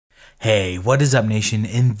Hey, what is up, nation?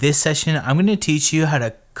 In this session, I'm going to teach you how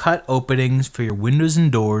to cut openings for your windows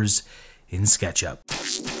and doors in SketchUp.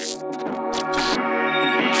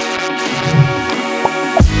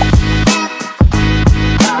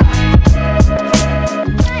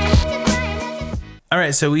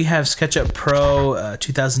 Alright, so we have SketchUp Pro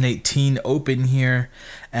 2018 open here,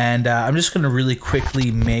 and I'm just going to really quickly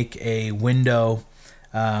make a window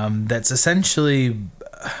that's essentially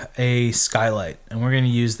a skylight, and we're going to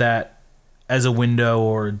use that as a window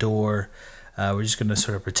or a door. We're just going to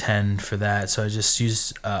sort of pretend for that. So I just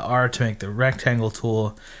use R to make the rectangle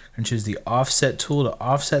tool, and choose the offset tool to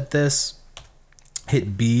offset this.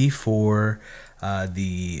 Hit B for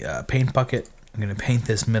the paint bucket. I'm going to paint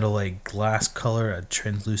this middle a glass color, a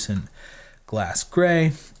translucent glass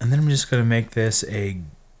gray, and then I'm just going to make this a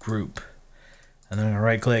group. And then I'm going to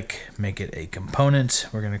right click, make it a component.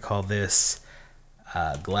 We're going to call this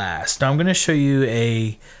glass. Now I'm going to show you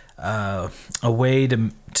a way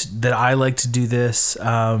that I like to do this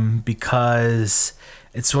because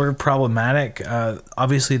it's sort of problematic.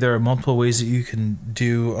 Obviously, there are multiple ways that you can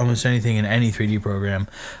do almost anything in any 3D program,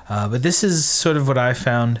 but this is sort of what I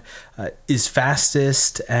found is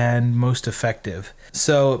fastest and most effective.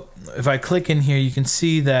 So if I click in here, you can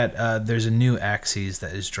see that there's a new axis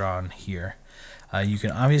that is drawn here. You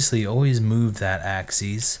can obviously always move that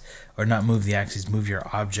axis, or not move the axis, move your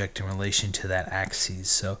object in relation to that axis.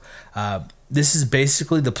 So this is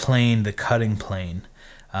basically the plane, the cutting plane,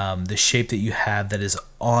 the shape that you have that is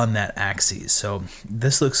on that axis. So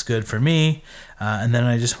this looks good for me, and then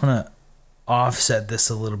I just want to offset this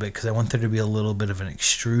a little bit because I want there to be a little bit of an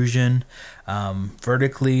extrusion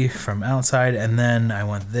vertically from outside, and then I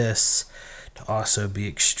want this to also be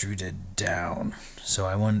extruded down. So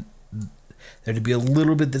I want there to be a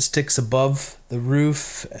little bit that sticks above the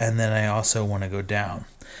roof, and then I also want to go down.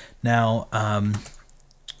 Now,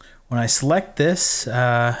 when I select this,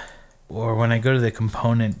 or when I go to the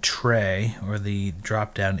component tray, or the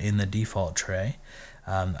drop down in the default tray,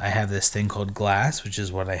 I have this thing called glass, which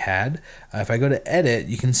is what I had. If I go to edit,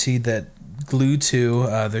 you can see that glue to,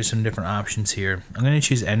 there's some different options here. I'm going to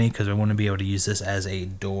choose any because I want to be able to use this as a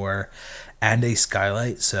door and a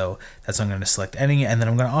skylight, so that's why I'm going to select any, and then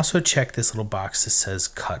I'm going to also check this little box that says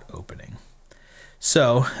cut opening.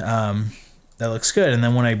 So that looks good, and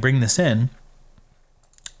then when I bring this in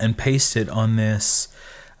and paste it on this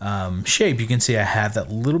shape, you can see I have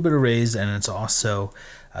that little bit of raised, and it's also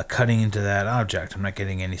cutting into that object. I'm not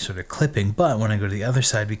getting any sort of clipping, but when I go to the other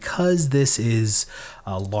side, because this is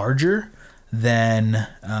larger than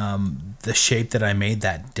the shape that I made,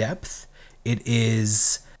 that depth, it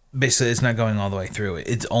is basically, it's not going all the way through it.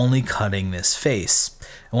 It's only cutting this face.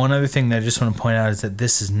 And one other thing that I just want to point out is that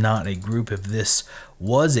this is not a group. If this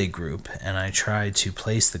was a group and I try to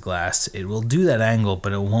place the glass, it will do that angle,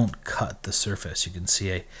 but it won't cut the surface. You can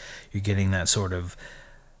see you're getting that sort of,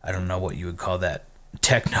 I don't know what you would call that,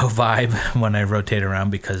 techno vibe when I rotate around,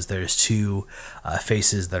 because there's two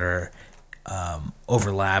faces that are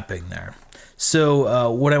overlapping there.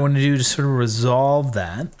 So what I want to do to sort of resolve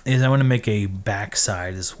that is I want to make a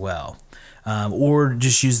backside as well, or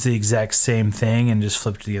just use the exact same thing and just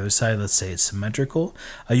flip to the other side. Let's say it's symmetrical.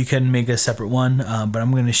 You can make a separate one, but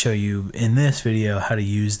I'm going to show you in this video how to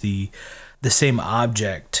use the same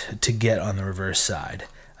object to get on the reverse side.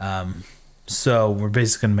 So we're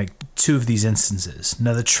basically going to make two of these instances.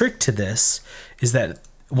 Now the trick to this is that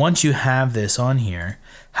once you have this on here,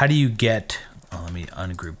 how do you get, oh, let me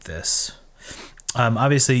ungroup this.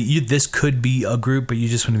 Obviously this could be a group, but you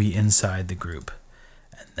just want to be inside the group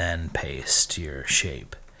and then paste your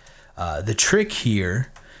shape. The trick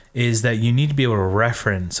here is that you need to be able to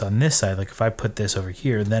reference on this side. Like if I put this over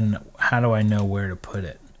here, then how do I know where to put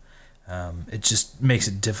it? It just makes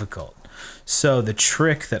it difficult. So the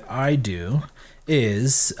trick that I do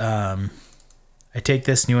is I take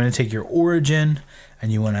this, and you want to take your origin,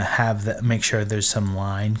 and you want to have that, make sure there's some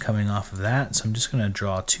line coming off of that. So I'm just going to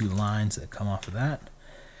draw two lines that come off of that.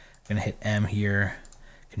 I'm going to hit M here,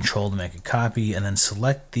 Control to make a copy, and then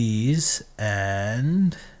select these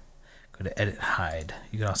and go to Edit, Hide.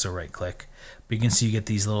 You can also right click, but you can see you get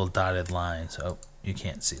these little dotted lines. Oh, you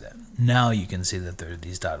can't see that. Now you can see that there are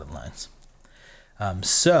these dotted lines.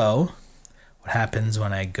 So what happens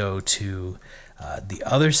when I go to the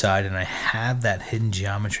other side and I have that hidden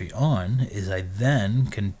geometry on is I then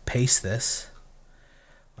can paste this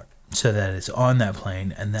so that it's on that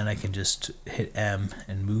plane, and then I can just hit M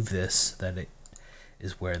and move this that it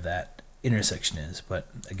is where that intersection is. But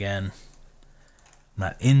again, I'm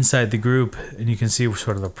not inside the group, and you can see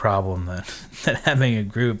sort of the problem that having a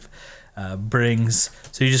group brings.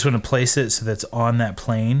 So you just want to place it so that's on that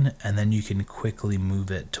plane, and then you can quickly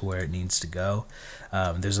move it to where it needs to go.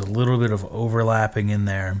 There's a little bit of overlapping in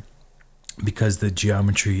there because the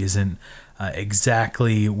geometry isn't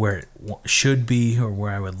exactly where it should be or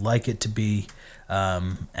where I would like it to be.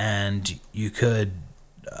 And you could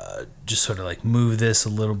just sort of like move this a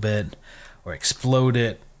little bit or explode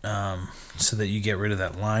it so that you get rid of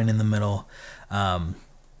that line in the middle.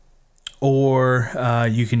 Or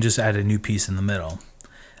you can just add a new piece in the middle.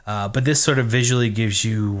 But this sort of visually gives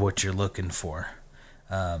you what you're looking for.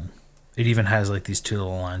 It even has like these two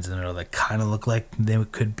little lines in the middle that kind of look like they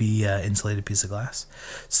could be insulated piece of glass.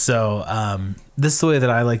 So this is the way that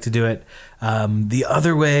I like to do it. The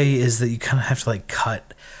other way is that you kind of have to like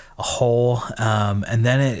cut a hole, and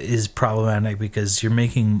then it is problematic because you're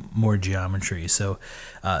making more geometry. So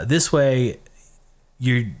this way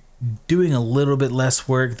you're doing a little bit less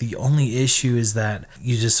work. The only issue is that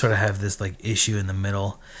you just sort of have this like issue in the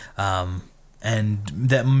middle, and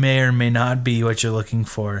that may or may not be what you're looking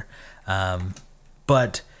for.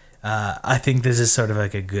 But I think this is sort of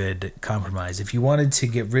like a good compromise. If you wanted to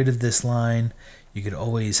get rid of this line, you could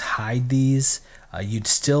always hide these. You'd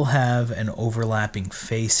still have an overlapping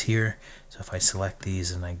face here. So if I select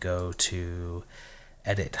these and I go to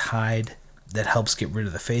edit hide, that helps get rid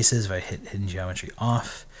of the faces. If I hit hidden geometry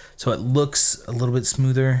off, so it looks a little bit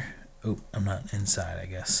smoother. Oh, I'm not inside, I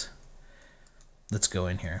guess. Let's go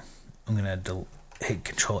in here. I'm gonna hit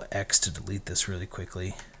Control X to delete this really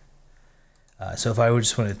quickly. So if I would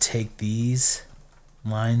just want to take these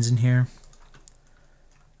lines in here,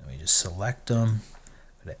 let me just select them,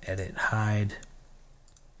 go to edit hide.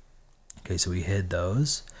 Okay, so we hid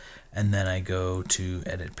those, and then I go to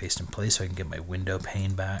edit paste in place so I can get my window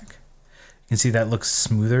pane back. You can see that looks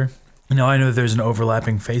smoother. Now I know there's an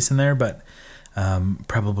overlapping face in there, but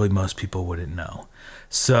probably most people wouldn't know.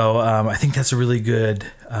 So I think that's a really good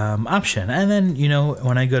option. And then, you know,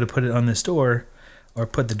 when I go to put it on this door or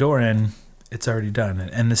put the door in, it's already done.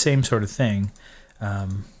 And the same sort of thing.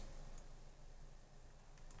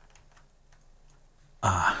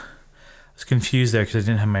 I was confused there because I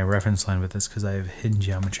didn't have my reference line with this because I have hidden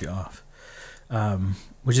geometry off,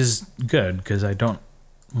 which is good because I don't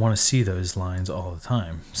want to see those lines all the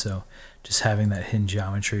time. So just having that hidden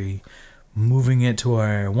geometry, moving it to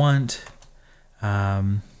where I want,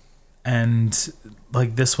 and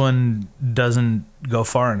like this one doesn't go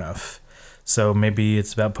far enough. So maybe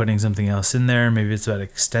it's about putting something else in there. Maybe it's about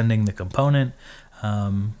extending the component.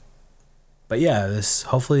 But yeah,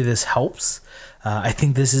 hopefully this helps. I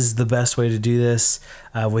think this is the best way to do this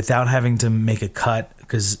without having to make a cut,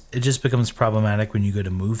 because it just becomes problematic when you go to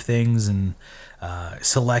move things, and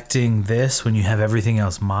selecting this when you have everything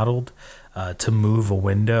else modeled to move a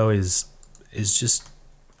window is just,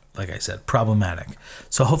 like I said, problematic.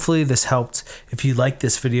 So hopefully this helped. If you liked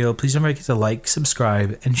this video, please don't forget to like,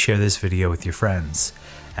 subscribe, and share this video with your friends.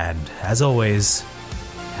 And as always,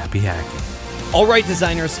 happy hacking. Alright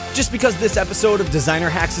designers, just because this episode of Designer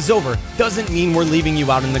Hacks is over doesn't mean we're leaving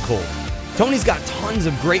you out in the cold. Tony's got tons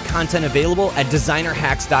of great content available at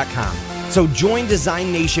designerhacks.com. So join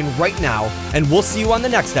Design Nation right now, and we'll see you on the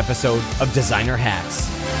next episode of Designer Hacks.